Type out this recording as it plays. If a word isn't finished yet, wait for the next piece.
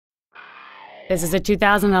This is a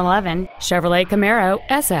 2011 Chevrolet CAMARO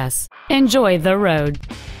SS. Enjoy the road.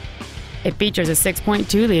 It features a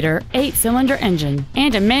 6.2-liter 8-cylinder engine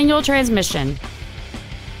and a manual transmission.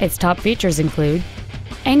 Its top features include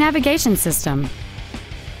a navigation system,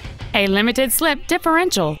 a limited-slip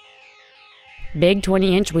differential, big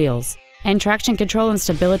 20-inch wheels, and traction control and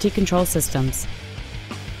stability control systems.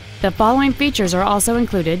 The following features are also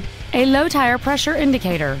included: a low tire pressure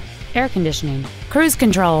indicator, air conditioning, cruise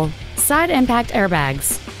control, side impact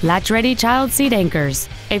airbags, latch-ready child seat anchors,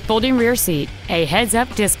 a folding rear seat, a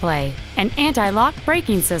heads-up display, an anti-lock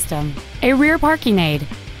braking system, a rear parking aid,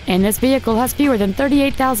 and this vehicle has fewer than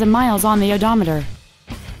 38,000 miles on the odometer.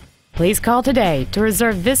 Please call today to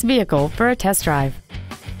reserve this vehicle for a test drive.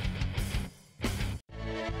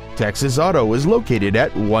 Texas Auto is located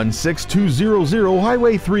at 16200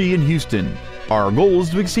 Highway 3 in Houston. Our goal is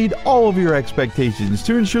to exceed all of your expectations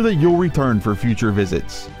to ensure that you'll return for future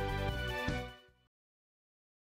visits.